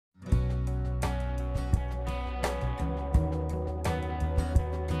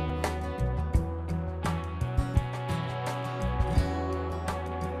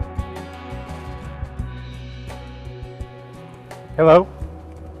Hello,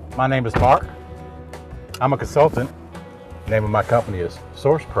 my name is Mark. I'm a consultant. The name of my company is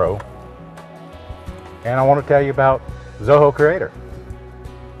SourcePro. And I want to tell you about Zoho Creator.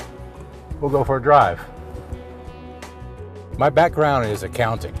 We'll go for a drive. My background is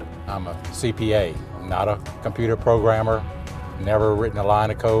accounting. I'm a CPA, not a computer programmer, never written a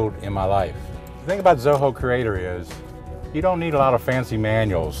line of code in my life. The thing about Zoho Creator is you don't need a lot of fancy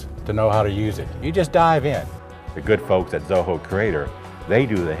manuals to know how to use it. You just dive in. The good folks at Zoho Creator, they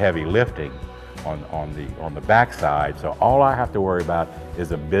do the heavy lifting on the backside, so all I have to worry about is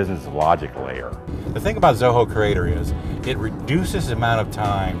the business logic layer. The thing about Zoho Creator is it reduces the amount of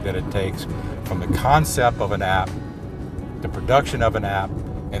time that it takes from the concept of an app, the production of an app,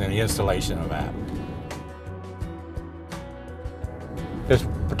 and then the installation of an app. This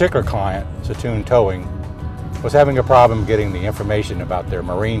particular client, Satoon Towing, was having a problem getting the information about their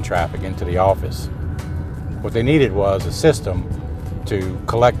marine traffic into the office. What they needed was a system to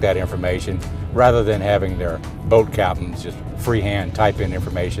collect that information rather than having their boat captains just freehand type in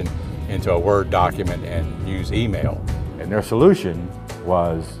information into a Word document and use email. And their solution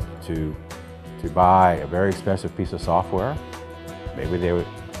was to buy a very expensive piece of software. Maybe they would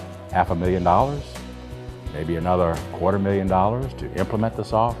 $500,000, maybe another $250,000 to implement the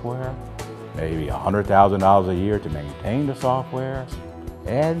software, maybe $100,000 a year to maintain the software,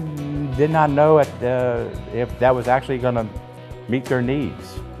 and did not know if that was actually going to meet their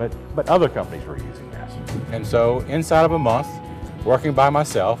needs. But other companies were using this. And so inside of a month, working by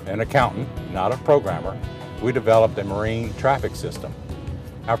myself, an accountant, not a programmer, we developed a marine traffic system.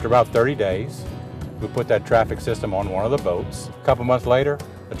 After about 30 days, we put that traffic system on one of the boats. A couple months later,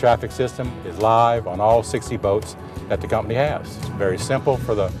 the traffic system is live on all 60 boats that the company has. It's very simple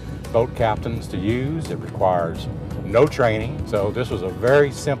for the boat captains to use. It requires no training. So this was a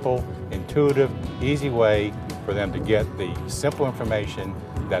very simple, intuitive, easy way for them to get the simple information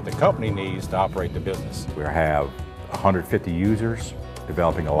that the company needs to operate the business. We have 150 users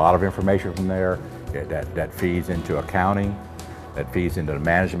developing a lot of information from there that feeds into accounting, that feeds into the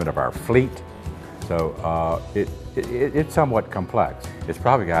management of our fleet. So it's somewhat complex. It's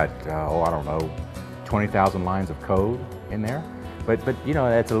probably got, I don't know, 20,000 lines of code in there. But you know,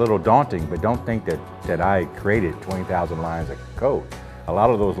 that's a little daunting, but don't think that I created 20,000 lines of code. A lot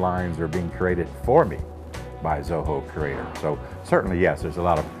of those lines are being created for me by Zoho Creator. So certainly, yes, there's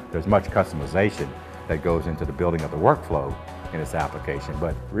much customization that goes into the building of the workflow in this application.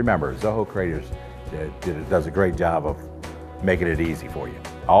 But remember, Zoho Creator does a great job of making it easy for you.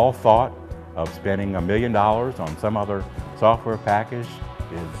 All thought of spending $1 million on some other software package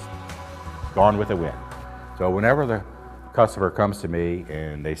is gone with the wind. So whenever the customer comes to me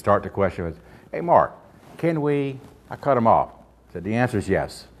and they start to question with, hey Mark, I cut them off. I said, the answer is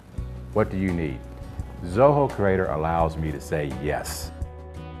yes. What do you need? Zoho Creator allows me to say yes.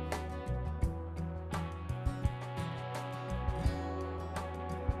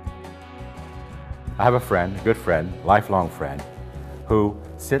 I have a friend, a good friend, lifelong friend, who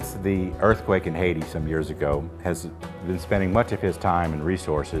since the earthquake in Haiti some years ago has been spending much of his time and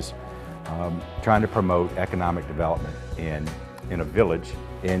resources trying to promote economic development in a village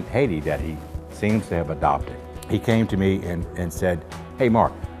in Haiti that he seems to have adopted. He came to me and said, hey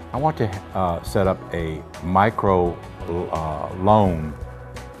Mark, I want to set up a micro loan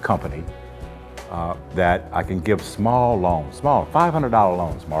company that I can give small loans, small $500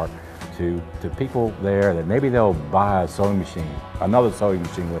 loans, Mark, to people there that maybe they'll buy a sewing machine, another sewing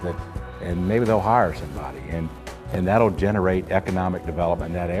machine with it, and maybe they'll hire somebody, and that'll generate economic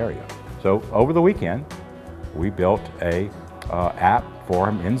development in that area. So over the weekend, we built a app for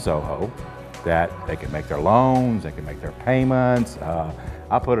them in Zoho that they can make their loans, they can make their payments.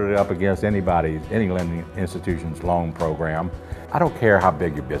 I put it up against any lending institution's loan program. I don't care how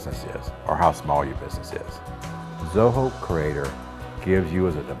big your business is or how small your business is. Zoho Creator gives you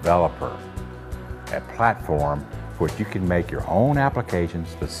as a developer a platform for which you can make your own applications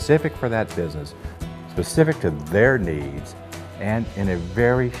specific for that business, specific to their needs, and in a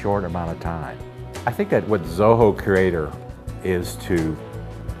very short amount of time. I think that what Zoho Creator is to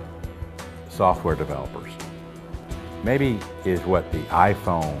software developers maybe is what the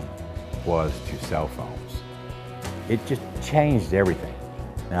iPhone was to cell phones. It just changed everything.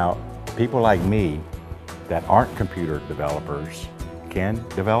 Now, people like me that aren't computer developers can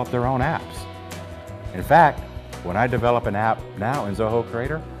develop their own apps. In fact, when I develop an app now in Zoho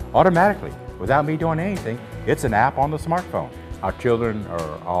Creator, automatically, without me doing anything, it's an app on the smartphone. Our children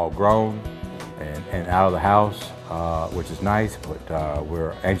are all grown and out of the house, which is nice, but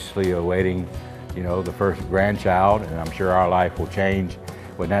we're anxiously awaiting, the first grandchild, and I'm sure our life will change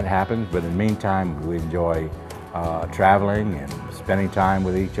when that happens. But in the meantime, we enjoy traveling and spending time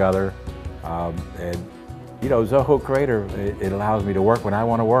with each other. And you know, Zoho Creator, it allows me to work when I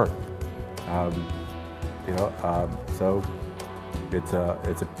want to work. So it's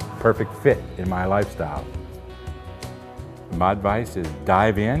a perfect fit in my lifestyle. My advice is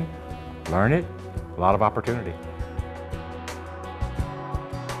dive in, learn it, a lot of opportunity.